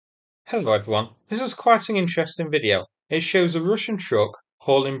Hello everyone, this is quite an interesting video. It shows a Russian truck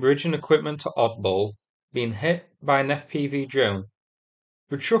hauling bridge and equipment to Oddball being hit by an FPV drone.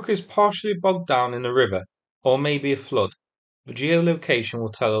 The truck is partially bogged down in a river, or maybe a flood. The geolocation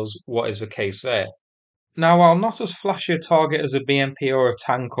will tell us what is the case there. Now, while not as flashy a target as a BMP or a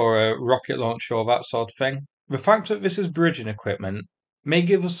tank or a rocket launcher or that sort of thing, the fact that this is bridging equipment may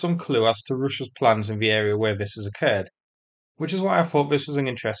give us some clue as to Russia's plans in the area where this has occurred, which is why I thought this was an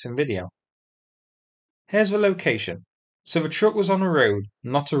interesting video. Here's the location. So the truck was on a road,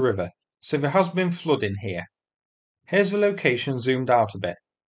 not a river. So there has been flooding here. Here's the location zoomed out a bit.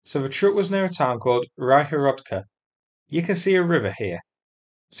 So the truck was near a town called Ryhorodka. You can see a river here.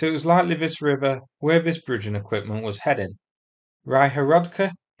 So it was likely this river where this bridging equipment was heading.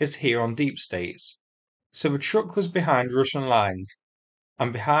 Ryhorodka is here on deep states. So the truck was behind Russian lines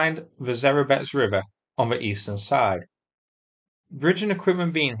and behind the Zherebets River on the eastern side. Bridging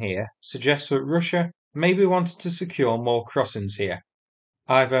equipment being here suggests that Russia maybe wanted to secure more crossings here,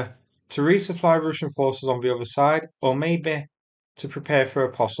 either to resupply Russian forces on the other side or maybe to prepare for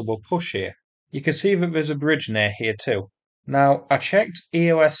a possible push here. You can see that there's a bridge near here too. Now, I checked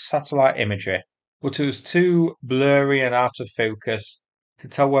EOS satellite imagery, but it was too blurry and out of focus to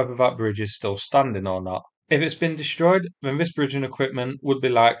tell whether that bridge is still standing or not. If it's been destroyed, then this bridging equipment would be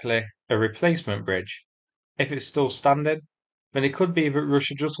likely a replacement bridge. If it's still standing, then it could be that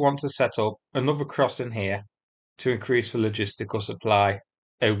Russia just wants to set up another crossing here to increase the logistical supply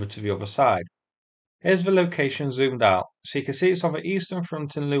over to the other side. Here's the location zoomed out, so you can see it's on the eastern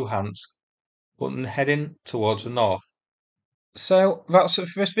front in Luhansk, but heading towards the north. So that's it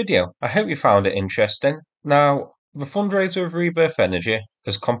for this video. I hope you found it interesting. Now, the fundraiser of Rebirth Energy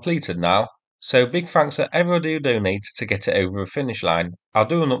is completed now, so big thanks to everybody who donated to get it over the finish line. I'll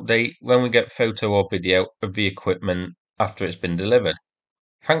do an update when we get photo or video of the equipment after it's been delivered.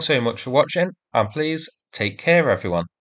 Thanks very much for watching, and please take care everyone.